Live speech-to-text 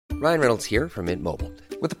Ryan Reynolds here from Mint Mobile.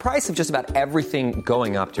 With the price of just about everything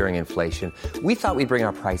going up during inflation, we thought we'd bring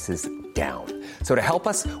our prices down. So to help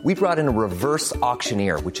us, we brought in a reverse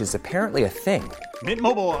auctioneer, which is apparently a thing. Mint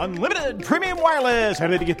Mobile Unlimited Premium Wireless. How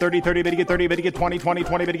to get 30, 30, bit to get 30, bit to get 20, 20,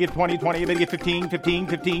 20, bit to get 20, 20, bit to get 15, 15,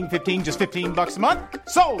 15, 15, just $15 a month?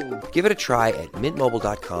 Sold! Give it a try at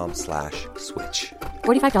mintmobile.com/switch.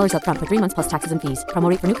 $45 up front for 3 months plus taxes and fees. Promo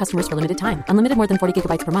rate for new customers for limited time. Unlimited more than 40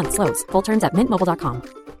 gigabytes per month. Slows full terms at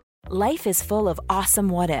mintmobile.com. Life is full of awesome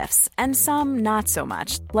what-ifs, and some not so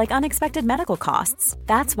much, like unexpected medical costs.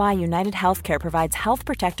 That's why United Healthcare provides Health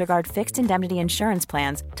Protector Guard fixed indemnity insurance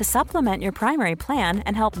plans to supplement your primary plan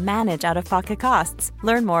and help manage out-of-pocket costs.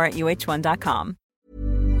 Learn more at uh1.com.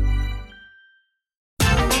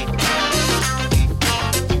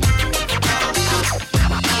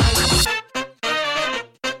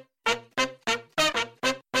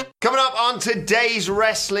 Coming up on today's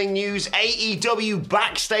wrestling news, AEW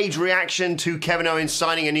backstage reaction to Kevin Owens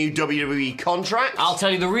signing a new WWE contract. I'll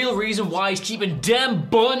tell you the real reason why he's keeping damn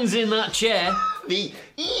buns in that chair. The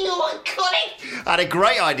iconic had a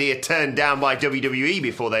great idea turned down by WWE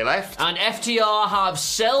before they left. And FTR have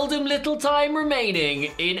seldom little time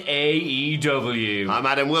remaining in AEW. I'm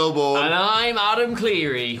Adam Wilborn. And I'm Adam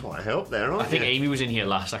Cleary. Quite help there, aren't I think you? Amy was in here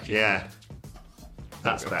last, actually. Yeah.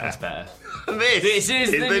 That's better. That's better. This is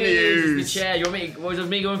the news. The chair. You want me? Was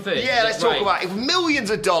me going first? Yeah, let's talk about it. Millions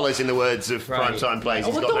of dollars, in the words of Primetime Plays.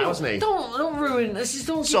 He's got now, hasn't he? Don't ruin. Let's just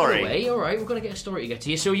don't give it away. All right, we've got to get a story to get to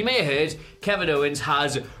you. So you may have heard Kevin Owens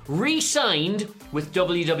has re-signed with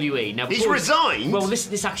WWE. Now he's resigned. Well,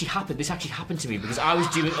 this actually happened. This actually happened to me because I was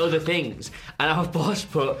doing other things, and our boss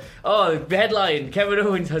put, headline: Kevin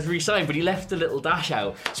Owens has re-signed, but he left a little dash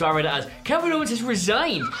out. So I read it as Kevin Owens has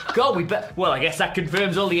resigned. God, we bet. Well, I guess that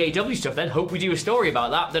confirms all the AEW stuff. Then hope we do a story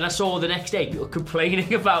about that. Then I saw the next day people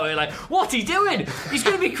complaining about it, like, what's he doing? He's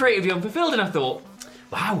going to be creatively unfulfilled. And I thought,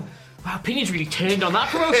 wow, opinions really turned on that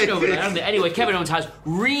promotion over there, haven't they? Anyway, Kevin Owens has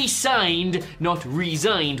re-signed, not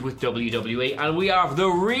resigned with WWE, and we are the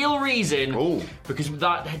real reason, because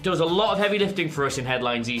that does a lot of heavy lifting for us in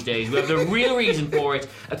headlines these days. We have the real reason for it,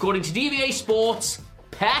 according to DVA Sports,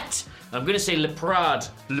 Pat. I'm going to say Leprad.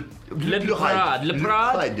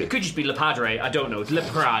 Leprad? It could just be Lepadre. I don't know. It's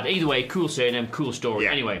Leprad. Either way, cool surname, cool story.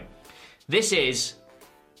 Yeah. Anyway, this is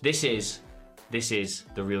the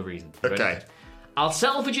real reason. Okay. Right? I'll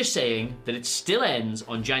settle for just saying that it still ends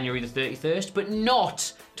on January the 31st, but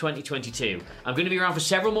not 2022. I'm going to be around for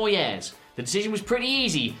several more years. The decision was pretty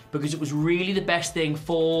easy because it was really the best thing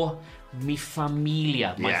for mi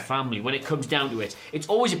familia, my family, when it comes down to it. It's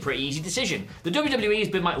always a pretty easy decision. The WWE has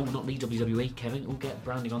been my... Oh, not me, WWE, Kevin. We'll get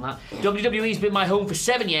branding on that. WWE has been my home for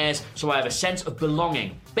 7 years, so I have a sense of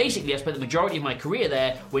belonging. Basically, I spent the majority of my career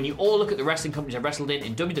there. When you all look at the wrestling companies I've wrestled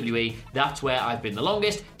in WWE, that's where I've been the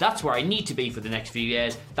longest. That's where I need to be for the next few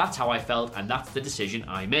years. That's how I felt, and that's the decision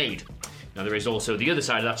I made. Now, there is also the other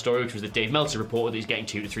side of that story, which was that Dave Meltzer reported that he's getting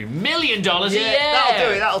 $2 to $3 million a year. That'll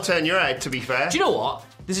do it. That'll turn your head, to be fair. Do you know what?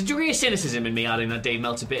 There's a degree of cynicism in me adding that Dave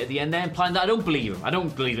Meltzer bit at the end there, implying that I don't believe him. I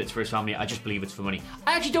don't believe it's for his family, I just believe it's for money.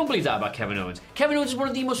 I actually don't believe that about Kevin Owens. Kevin Owens is one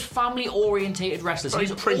of the most family-orientated wrestlers.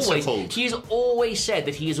 He's principled. He has always said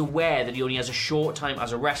that he is aware that he only has a short time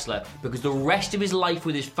as a wrestler because the rest of his life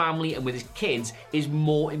with his family and with his kids is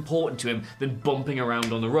more important to him than bumping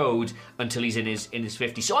around on the road until he's in his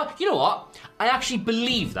 50s. So, you know what? I actually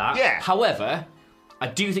believe that. Yeah. However, I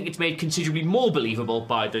do think it's made considerably more believable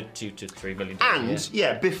by the $2 to $3 million.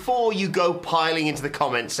 And, before you go piling into the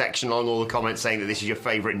comment section along all the comments saying that this is your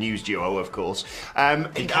favourite news duo, of course.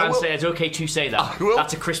 You can say it's okay to say that.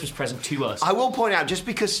 That's a Christmas present to us. I will point out, just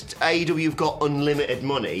because AEW have got unlimited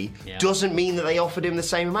money doesn't mean that they offered him the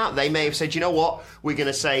same amount. They may have said, you know what, we're going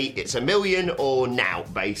to say it's $1 million or now,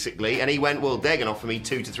 basically. And he went, well, they're going to offer me $2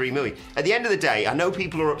 to $3 million. At the end of the day, I know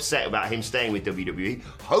people are upset about him staying with WWE.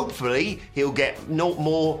 Hopefully, he'll get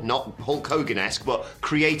more, not Hulk Hogan-esque, but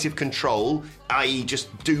creative control, i.e. just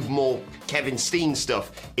do more Kevin Steen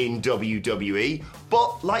stuff in WWE.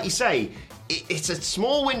 But, like you say, it's a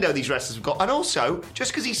small window these wrestlers have got. And also,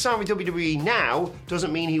 just because he's signed with WWE now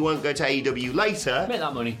doesn't mean he won't go to AEW later. Make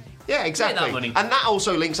that money. Yeah, exactly. Make that money. And that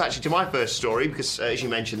also links actually to my first story because, as you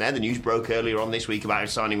mentioned there, the news broke earlier on this week about him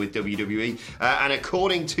signing with WWE. And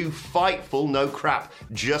according to Fightful, no crap,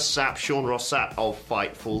 just Sap, Sean Ross Sapp of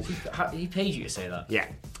Fightful. He paid you to say that? Yeah.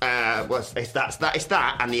 Well, it's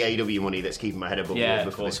that and the AEW money that's keeping my head above water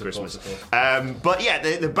before this Christmas. But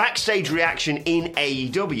yeah, the backstage reaction in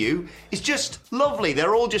AEW is just lovely.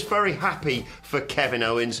 They're all just very happy for Kevin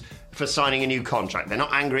Owens. for signing a new contract. They're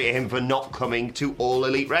not angry at him for not coming to All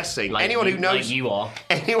Elite Wrestling. Like anyone you are.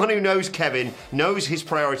 Anyone who knows Kevin knows his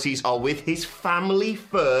priorities are with his family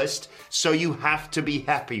first, so you have to be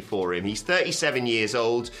happy for him. He's 37 years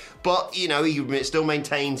old, but, you know, he still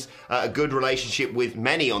maintains a good relationship with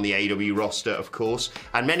many on the AEW roster, of course,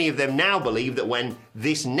 and many of them now believe that when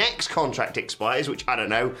this next contract expires, which I don't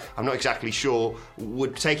know, I'm not exactly sure,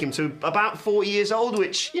 would take him to about 40 years old,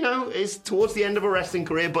 which, you know, is towards the end of a wrestling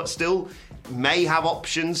career, but still may have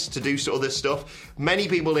options to do other stuff. Many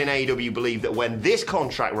people in AEW believe that when this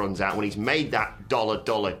contract runs out, when he's made that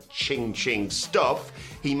dollar ching stuff,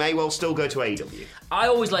 he may well still go to AEW. I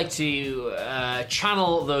always like to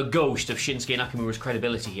channel the ghost of Shinsuke Nakamura's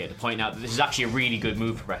credibility here to point out that this is actually a really good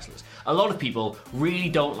move for wrestlers. A lot of people really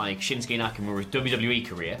don't like Shinsuke Nakamura's WWE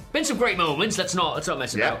career. Been some great moments, let's not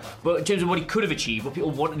mess about. But in terms of what he could have achieved, what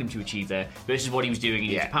people wanted him to achieve there, versus what he was doing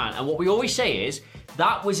in Japan. And what we always say is,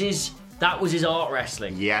 that was his art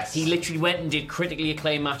wrestling. Yes. He literally went and did critically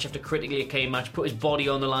acclaimed match after critically acclaimed match, put his body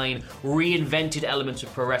on the line, reinvented elements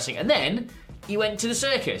of pro wrestling, and then he went to the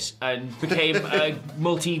circus and became a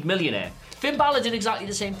multi-millionaire. Finn Balor did exactly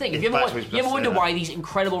the same thing. You ever wonder why these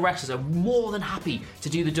incredible wrestlers are more than happy to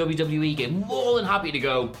do the WWE game, more than happy to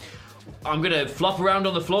go, I'm going to flop around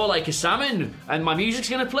on the floor like a salmon and my music's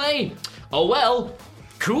going to play? Oh well,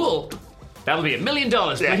 cool. That'll be $1 million,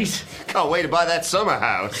 please. Can't wait to buy that summer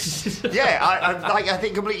house. I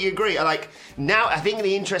think completely agree. Now, I think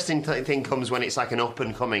the interesting thing comes when it's like an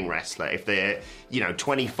up-and-coming wrestler. If they're,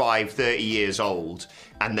 25, 30 years old,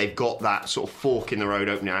 and they've got that sort of fork in the road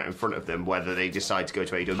opening out in front of them, whether they decide to go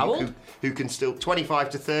to AEW. How old? Who can still... 25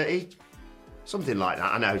 to 30? Something like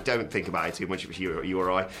that. I know, don't think about it too much if you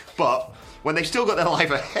or I. But when they've still got their life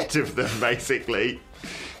ahead of them, basically...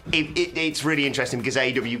 It's really interesting because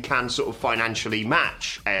AEW can sort of financially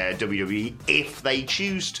match WWE if they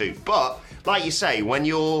choose to. But, like you say, when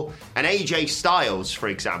you're an AJ Styles, for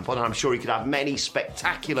example, and I'm sure he could have many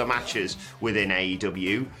spectacular matches within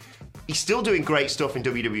AEW, he's still doing great stuff in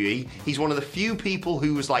WWE. He's one of the few people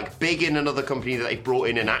who was like big in another company that they brought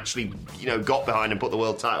in and actually, got behind and put the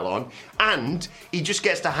world title on. And he just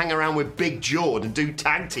gets to hang around with Big Jord and do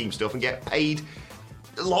tag team stuff and get paid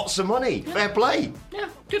lots of money. Yeah. Fair play. Yeah,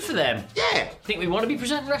 good for them. Yeah. Think we want to be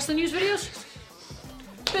presenting wrestling news videos?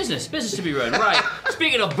 Business to be run. Right.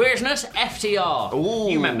 Speaking of business, FTR.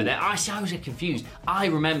 Ooh. You remember that? I was confused. I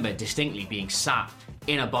remember distinctly being sat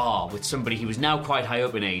in a bar with somebody who was now quite high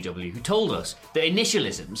up in AEW who told us that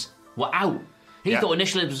initialisms were out. He thought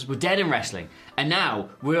initialisms were dead in wrestling. And now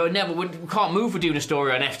we can't move for doing a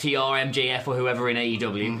story on FTR, MJF or whoever in AEW.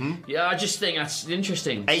 Mm-hmm. Yeah, I just think that's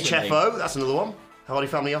interesting. HFO, that's another one. Hardy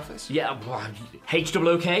Family Office? Yeah,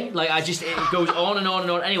 HOOK. It goes on and on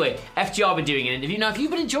and on. Anyway, FTR have been doing an interview. Now, if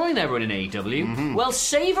you've been enjoying their run in AEW, well,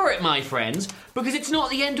 savour it, my friends, because it's not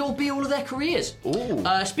the end-all, be-all of their careers. Ooh.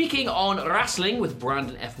 Speaking on wrestling with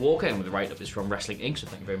Brandon F. Walker, and the write-up is from Wrestling Inc., so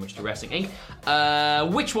thank you very much to Wrestling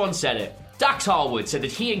Inc. Which one said it? Dax Harwood said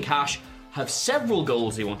that he and Cash have several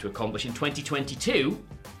goals they want to accomplish in 2022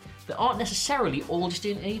 that aren't necessarily all just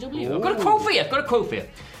in AEW. Ooh. I've got a quote for you.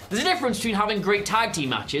 There's a difference between having great tag team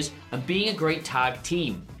matches and being a great tag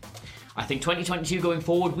team. I think 2022 going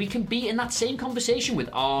forward, we can be in that same conversation with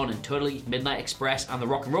Arn and Totally Midnight Express and the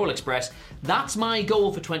Rock and Roll Express. That's my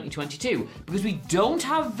goal for 2022 because we don't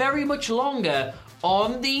have very much longer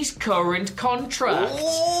on these current contracts.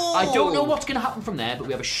 Ooh. I don't know what's going to happen from there, but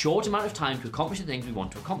we have a short amount of time to accomplish the things we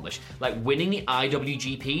want to accomplish, like winning the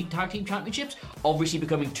IWGP Tag Team Championships, obviously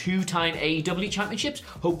becoming 2-time AEW Championships,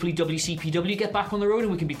 hopefully WCPW get back on the road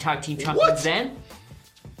and we can be Tag Team Champions then.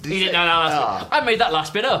 I made that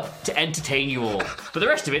last bit up to entertain you all, but the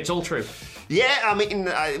rest of it's all true. Yeah, I mean,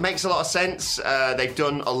 it makes a lot of sense. They've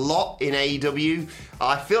done a lot in AEW.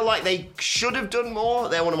 I feel like they should have done more.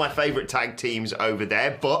 They're one of my favourite tag teams over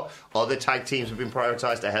there, but other tag teams have been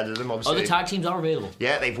prioritised ahead of them, obviously. Other tag teams are available.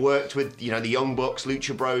 Yeah, they've worked with, the Young Bucks,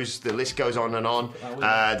 Lucha Bros, the list goes on and on.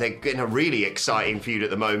 They're in a really exciting feud at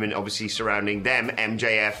the moment, obviously surrounding them,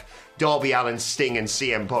 MJF, Darby Allin, Sting and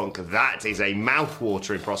CM Punk. That is a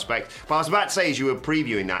mouth-watering prospect. But I was about to say, as you were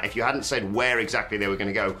previewing that, if you hadn't said where exactly they were going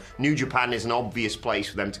to go, New Japan is an obvious place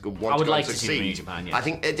for them to want to go and succeed. I would like to see New Japan, yeah. I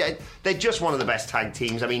think they're just one of the best tag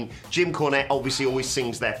teams. I mean, Jim Cornette obviously always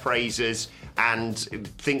sings their praises and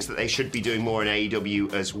thinks that they should be doing more in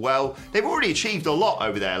AEW as well. They've already achieved a lot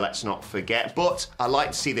over there, let's not forget, but I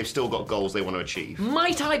like to see they've still got goals they want to achieve.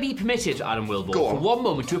 Might I be permitted, Adam Wilborn, for one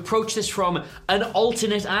moment to approach this from an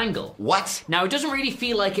alternate angle? What? Now, it doesn't really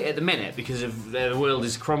feel like it at the minute because of the world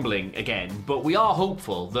is crumbling again, but we are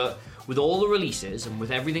hopeful that with all the releases and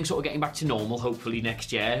with everything sort of getting back to normal, hopefully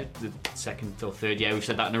next year, the second or third year we've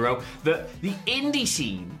said that in a row, that the indie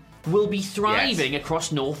scene will be thriving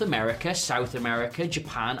across North America, South America,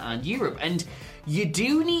 Japan and Europe. And you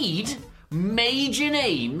do need major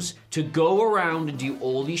names to go around and do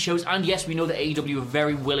all these shows. And yes, we know that AEW are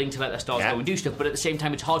very willing to let their stars go and do stuff, but at the same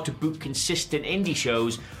time, it's hard to book consistent indie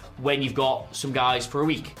shows when you've got some guys for a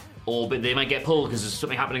week. Or but they might get pulled because there's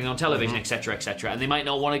something happening on television, etc., etc. And they might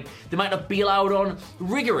not be allowed on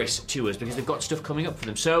rigorous tours because they've got stuff coming up for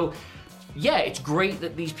them. So yeah, it's great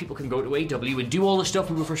that these people can go to AEW and do all the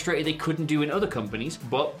stuff we were frustrated they couldn't do in other companies,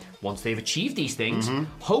 but once they've achieved these things,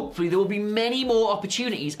 hopefully there will be many more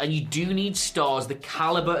opportunities, and you do need stars the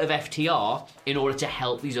caliber of FTR in order to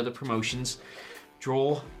help these other promotions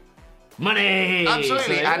draw money.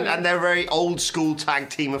 Absolutely, So, and they're a very old school tag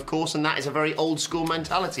team, of course, and that is a very old school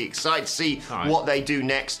mentality. Excited to see what they do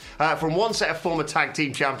next. From one set of former tag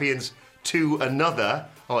team champions to another.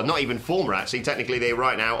 Oh, not even former, actually. Technically, they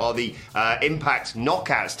right now are the Impact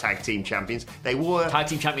Knockouts Tag Team Champions. They were... Tag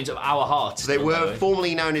Team Champions of our hearts. They were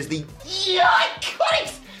formerly known as the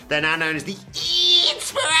Iconics. They're now known as the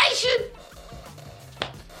Inspiration.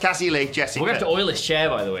 Cassie Lee, Jessie... We're going to have to oil this chair,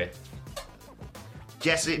 by the way.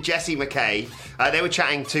 Jessie McKay, they were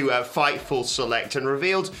chatting to Fightful Select and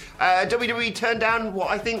revealed WWE turned down what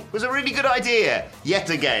I think was a really good idea yet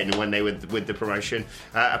again when they were with the promotion.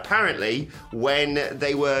 Apparently, when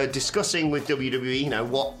they were discussing with WWE,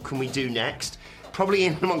 what can we do next? Probably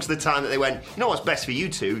in amongst the time that they went, what's best for you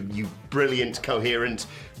two, you brilliant, coherent,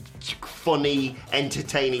 funny,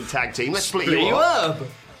 entertaining tag team. Let's split you up.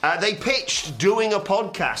 They pitched doing a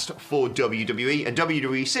podcast for WWE, and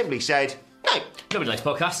WWE simply said, no. Nobody likes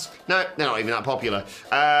podcasts. No, they're not even that popular.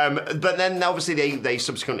 But then, obviously, they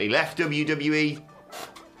subsequently left WWE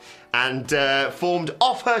and formed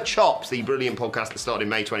Off Her Chops, the brilliant podcast that started in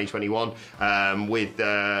May 2021.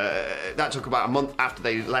 That took about a month after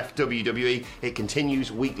they left WWE. It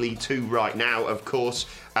continues weekly to right now, of course.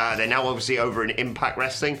 They're now obviously over in Impact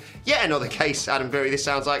Wrestling. Yet another case, Adam Berry, this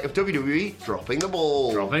sounds like, of WWE dropping the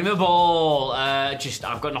ball. Dropping the ball. I've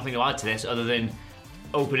got nothing to add to this other than...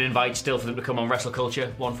 open invite still for them to come on Wrestle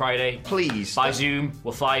Culture one Friday. Please. By Zoom,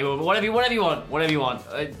 we'll fly you over. Whatever you want.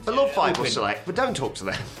 I love Fightful Select, but don't talk to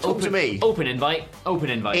them. Talk to me. Open invite.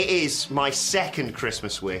 It is my second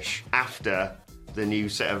Christmas wish after the new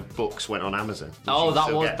set of books went on Amazon. Oh,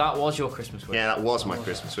 that was your Christmas wish. Yeah, that was my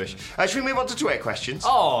Christmas wish. Should we move on to Twitter questions?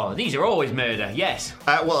 Oh, these are always murder, yes.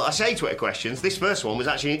 Well, I say Twitter questions. This first one was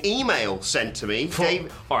actually an email sent to me.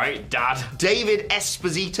 All right, Dad. David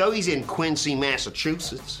Esposito, he's in Quincy,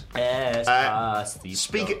 Massachusetts.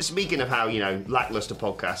 Speaking of how, lackluster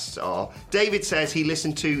podcasts are, David says he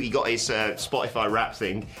got his Spotify rap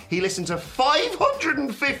thing. He listened to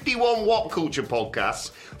 551 What Culture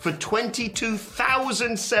podcasts for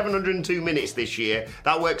 22,702 minutes this year.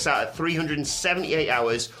 That works out at 378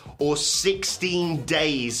 hours or 16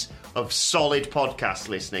 days of solid podcast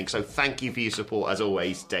listening. So thank you for your support as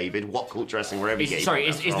always, David. What Culture Wrestling, wherever you get Sorry,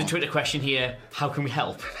 is the Twitter question here, how can we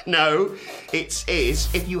help? No, it is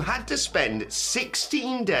if you had to spend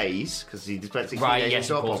 16 days, because he spent 16 days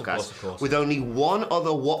into our podcast, with only one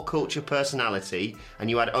other What Culture personality, and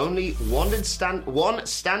you had only one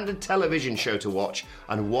standard television show to watch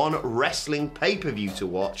and one wrestling pay-per-view to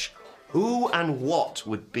watch, who and what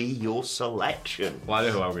would be your selection? Well, I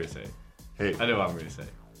know who I'm going to say. Who? I know who I'm going to say.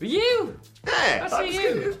 You! Yeah, I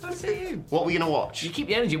see you. What are we going to watch? You keep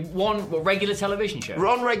the energy. One regular television show.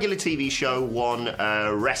 One regular TV show, one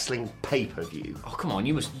wrestling pay-per-view. Oh, come on.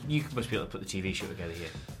 You must be able to put the TV show together here.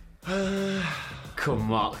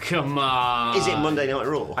 Come on. Is it Monday Night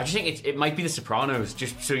Raw? I just think it might be The Sopranos,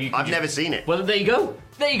 just so you can... I've never seen it. Well, there you go.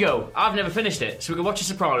 I've never finished it, so we can watch The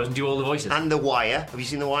Sopranos and do all the voices. And The Wire. Have you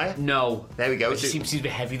seen The Wire? No. There we go. It seems a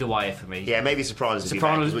bit heavy, The Wire, for me. Yeah, maybe Sopranos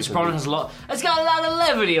Sopranos has a lot... It's got a lot of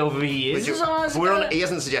levity over the years. He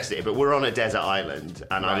hasn't suggested it, but we're on a desert island,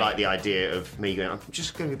 and I like the idea of me going, I'm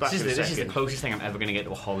just going to be back in a second. This is the closest thing I'm ever going to get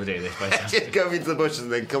to a holiday this place. Just go into the bushes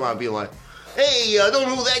and then come out and be like, hey, I don't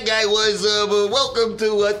know who that guy was, but welcome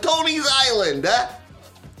to Tony's Island, huh?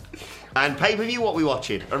 And pay-per-view, what are we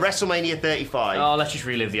watching? A WrestleMania 35. Oh, let's just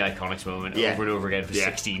relive the Iconics moment over and over again for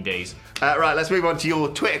 16 days. Right, let's move on to your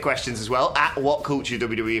Twitter questions as well. At What Culture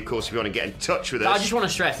WWE, of course, if you want to get in touch with us. I just want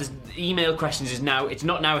to stress, this email questions it's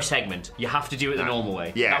not now a segment. You have to do it the normal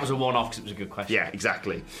way. Yeah. That was a one-off because it was a good question. Yeah,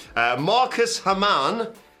 exactly. Marcus Haman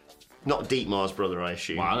Not Dietmar's brother, I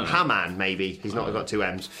assume. Well, I don't know. Haman, maybe. He's not got 2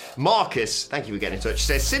 M's. Marcus, thank you for getting in touch,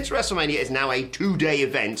 says, since WrestleMania is now a 2-day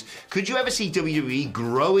event, could you ever see WWE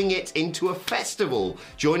growing it into a festival?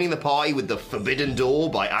 Joining the party with the Forbidden Door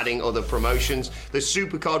by adding other promotions. The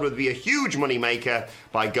Supercard would be a huge moneymaker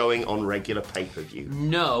by going on regular pay-per-view.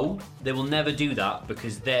 No, they will never do that,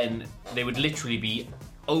 because then they would literally be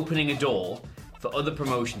opening a door for other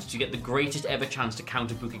promotions to get the greatest ever chance to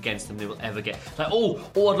counterbook against them they will ever get. Like, oh,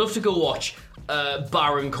 I'd love to go watch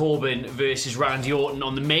Baron Corbin versus Randy Orton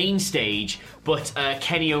on the main stage, but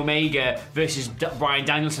Kenny Omega versus Bryan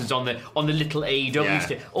Danielson's on the little AEW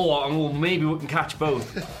stage. Oh, maybe we can catch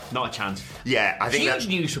both. Not a chance. Yeah, I think huge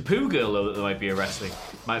news for Pooh Girl though that there might be a wrestling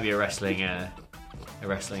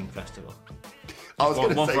festival.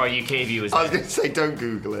 One for our UK viewers. I was going to say, don't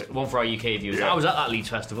Google it. One for our UK viewers. Yeah. I was at that Leeds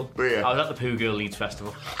Festival. Yeah. I was at the Pooh Girl Leeds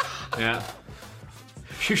Festival. Yeah.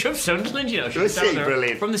 She was from Sunderland, you know. She Was she?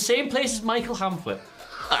 Brilliant. From the same place as Michael Hamflett.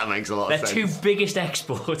 That makes a lot of sense. Their 2 biggest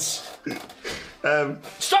exports.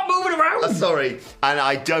 Stop moving around! Sorry, and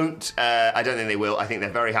I don't think they will. I think they're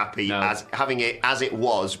very happy as having it as it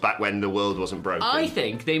was back when the world wasn't broken. I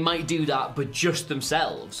think they might do that, but just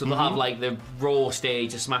themselves. So they'll have like the Raw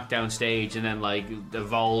stage, the SmackDown stage, and then like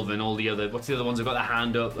Evolve and all the other. What's the other ones that got their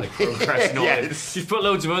hand up, like Progress and all that. Just put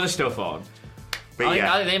loads of other stuff on.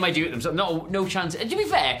 I think they might do it themselves. No chance. And to be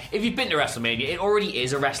fair, if you've been to WrestleMania, it already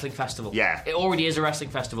is a wrestling festival. Yeah. It already is a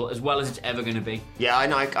wrestling festival, as well as it's ever going to be. Yeah,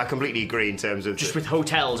 I completely agree in terms of... Just with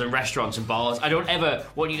hotels and restaurants and bars. I don't ever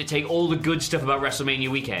want you to take all the good stuff about WrestleMania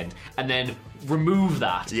weekend and then remove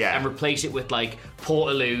that and replace it with, like,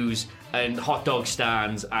 Portaloos and hot dog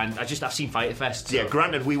stands, and I've seen Fyter Fest. So. Yeah,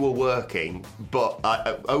 granted, we were working, but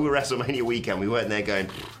over WrestleMania weekend, we weren't there going...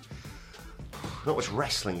 Not much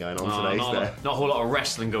wrestling going on today, is there? Not a whole lot of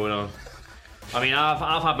wrestling going on. I mean,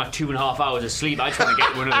 I've had my 2.5 hours of sleep. I just want to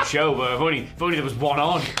get to another show, but if only there was one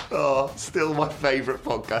on. Oh, still my favourite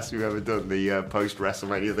podcast we've ever done, the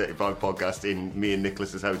post-WrestleMania 35 podcast in me and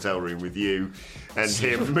Nicholas's hotel room with you and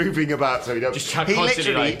him moving about. So he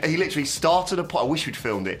literally started a point. I wish we'd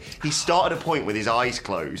filmed it. He started a point with his eyes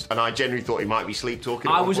closed, and I genuinely thought he might be sleep talking.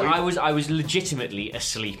 I was legitimately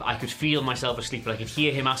asleep. I could feel myself asleep, but I could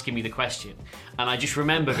hear him asking me the question, and I just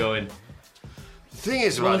remember going. The thing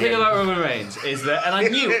is, the thing about Roman Reigns is that, and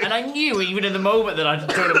I knew even in the moment that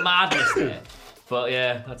I'd thrown a madness there. But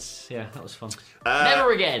that was fun.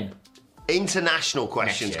 Never again. International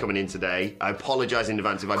questions coming in today. I apologise in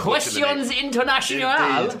advance if I butchered the name. Questions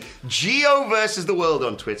international. Geo versus the world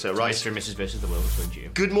on Twitter, right? Mr. and Mrs. versus the world between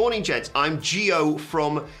Geo. Good morning, gents. I'm Geo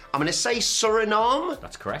from, I'm going to say Suriname.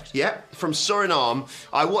 That's correct. Yeah, from Suriname.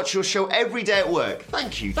 I watch your show every day at work.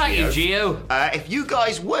 Thank you, Geo. Thank you, Geo. If you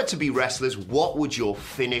guys were to be wrestlers, what would your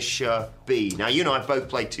finisher be? Now, you and I have both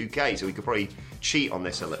played 2K, so we could probably cheat on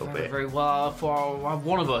this a little bit. Very well.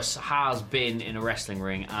 One of us has been in a wrestling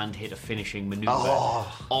ring and hit a finishing maneuver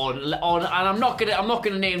on, and I'm not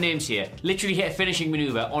gonna name names here. Literally hit a finishing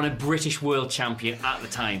maneuver on a British world champion at the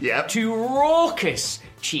time. Yep. To raucous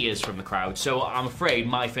cheers from the crowd. So I'm afraid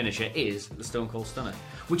my finisher is the Stone Cold Stunner,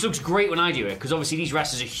 which looks great when I do it because obviously these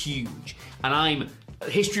wrestlers are huge, and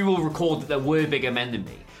history will record that there were bigger men than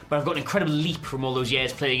me. But I've got an incredible leap from all those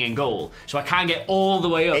years playing in goal, so I can't get all the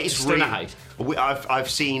way up to stunner height. I've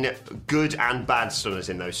seen good and bad stunners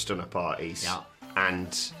in those stunner parties,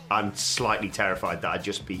 and I'm slightly terrified that I'd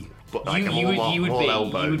just be like you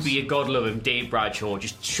would be a God-loving Dave Bradshaw,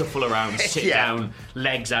 just shuffle around, sit down,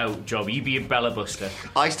 legs out job. You'd be a Bella Buster.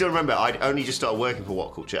 I still remember I'd only just started working for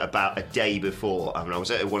What Culture about a day before. I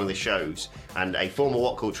was at one of the shows, and a former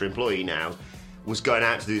What Culture employee now was going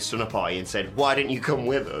out to do the stunner party and said, "Why didn't you come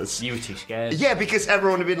with us?" You were too scared. Yeah, because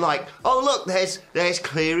everyone had been like, "Oh look, there's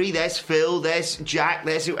Cleary, there's Phil, there's Jack,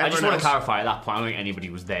 there's whoever." I just want to clarify at that point, I don't think anybody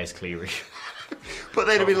was there's Cleary. But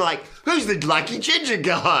they'd have been like, "Who's the lanky ginger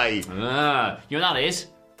guy?" You know what that is?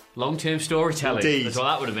 Long-term storytelling. Indeed. That's what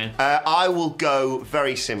that would have been. I will go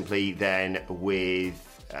very simply then with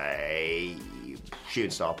a shooting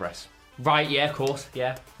star press. Right, yeah, of course,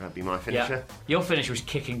 yeah. That'd be my finisher. Yeah. Your finisher was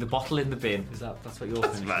kicking the bottle in the bin. That's what your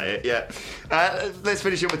finisher is? That's about it, yeah. Let's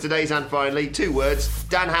finish up with today's and finally. 2 words.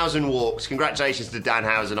 Danhausen walks. Congratulations to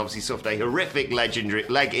Danhausen. Obviously suffered a horrific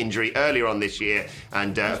leg injury earlier on this year.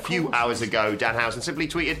 And a few hours ago, Danhausen simply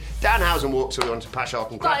tweeted, Danhausen walks, so we want to pass our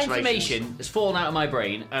congratulations. That information has fallen out of my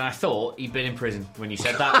brain, and I thought he'd been in prison when you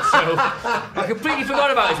said that. So I completely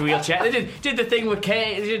forgot about his wheelchair. They did the thing with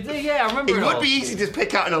Kay. Yeah, I remember it would be easy to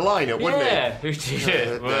pick out in a lineup, wouldn't it?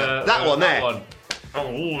 Yeah. That one there.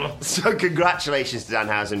 So congratulations to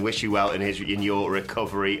Danhausen. Wish you well in your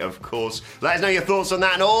recovery, of course. Let us know your thoughts on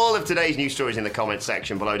that and all of today's news stories in the comments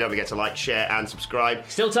section below. Don't forget to like, share and subscribe.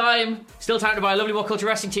 Still time to buy a lovely What Culture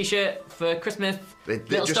Wrestling t-shirt for Christmas.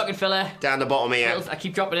 Little stocking filler. Down the bottom here. I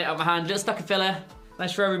keep dropping it out of my hand. Little stocking filler.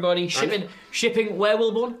 Nice for everybody. Shipping where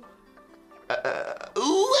will born? Worldwide!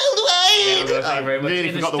 I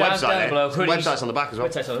really forgot the website there. The website's on the back as well.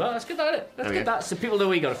 Website's on the back. That's good, isn't it? That's good. That. So people know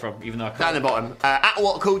where you got it from, even though I can't. Down the bottom. At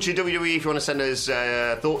What Culture WWE, if you want to send us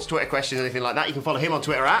thoughts, Twitter questions, anything like that, you can follow him on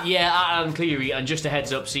Twitter at... Yeah, at Adam Cleary. And just a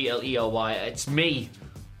heads up, CLERY. It's me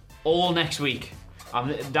all next week. I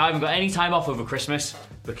haven't got any time off over Christmas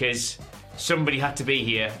because somebody had to be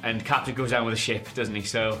here and Captain goes down with a ship, doesn't he?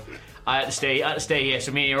 So... I had to stay here.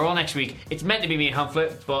 So me and you are all next week. It's meant to be me and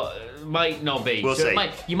Hamlet, but might not be. We'll see.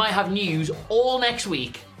 You might have news all next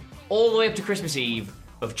week, all the way up to Christmas Eve,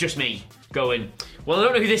 of just me going, well, I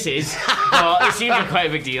don't know who this is, but it seems like quite a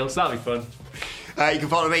big deal, so that'll be fun. You can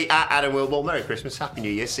follow me at Adam Wilmore. Merry Christmas, Happy New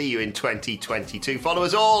Year. See you in 2022. Follow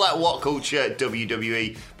us all at What Culture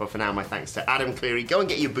WWE. But for now, my thanks to Adam Cleary. Go and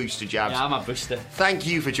get your booster jabs. Yeah, I'm a booster. Thank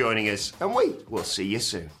you for joining us, and we will see you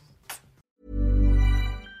soon.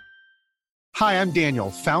 Hi, I'm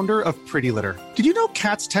Daniel, founder of Pretty Litter. Did you know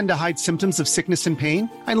cats tend to hide symptoms of sickness and pain?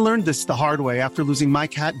 I learned this the hard way after losing my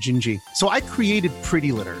cat, Gingy. So I created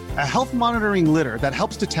Pretty Litter, a health monitoring litter that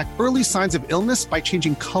helps detect early signs of illness by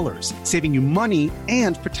changing colors, saving you money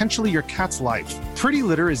and potentially your cat's life. Pretty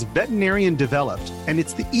Litter is veterinarian developed, and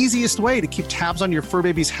it's the easiest way to keep tabs on your fur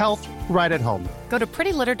baby's health right at home. Go to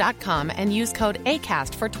prettylitter.com and use code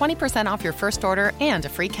ACAST for 20% off your first order and a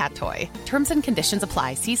free cat toy. Terms and conditions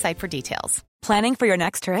apply. See site for details. Planning for your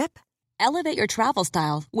next trip? Elevate your travel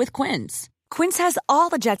style with Quince. Quince has all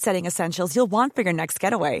the jet-setting essentials you'll want for your next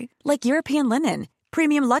getaway, like European linen,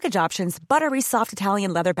 premium luggage options, buttery soft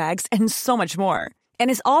Italian leather bags, and so much more.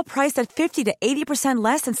 And is all priced at 50 to 80%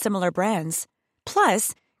 less than similar brands.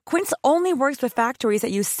 Plus, Quince only works with factories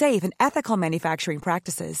that use safe and ethical manufacturing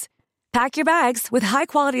practices. Pack your bags with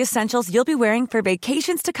high-quality essentials you'll be wearing for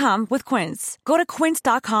vacations to come with Quince. Go to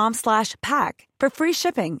quince.com/pack for free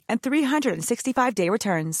shipping and 365-day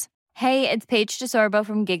returns. Hey, it's Paige DeSorbo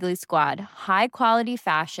from Giggly Squad. High quality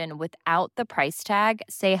fashion without the price tag.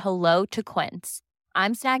 Say hello to Quince.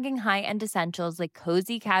 I'm snagging high-end essentials like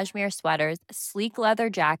cozy cashmere sweaters, sleek leather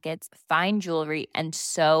jackets, fine jewelry, and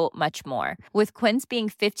so much more. With Quince being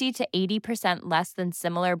 50 to 80% less than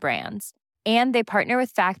similar brands. And they partner with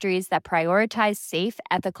factories that prioritize safe,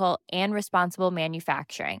 ethical, and responsible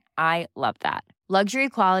manufacturing. I love that. Luxury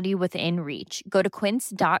quality within reach. Go to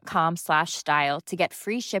quince.com/style to get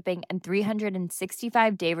free shipping and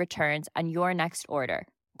 365-day returns on your next order.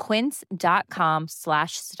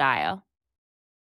 Quince.com/style.